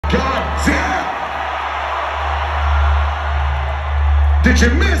Did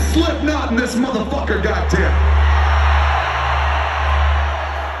you miss Slipknot in this motherfucker, goddamn?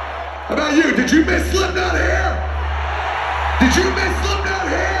 How about you? Did you miss Slipknot here? Did you miss Slipknot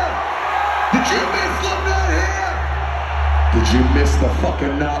here? Did you miss Slipknot here? Did you miss the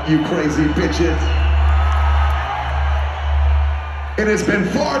fucking knot, you crazy bitches? It has been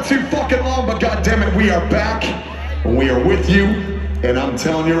far too fucking long, but goddammit, we are back. And we are with you. And I'm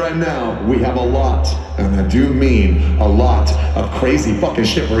telling you right now, we have a lot, and I do mean a lot of crazy fucking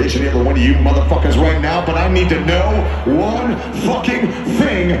shit for each and every one of you motherfuckers right now, but I need to know one fucking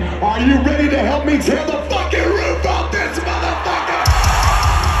thing. Are you ready to help me tear the fucking roof off this motherfucker?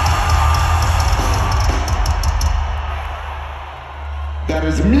 That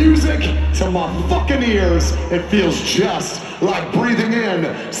is music to my fucking ears. It feels just like breathing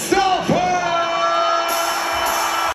in self-help.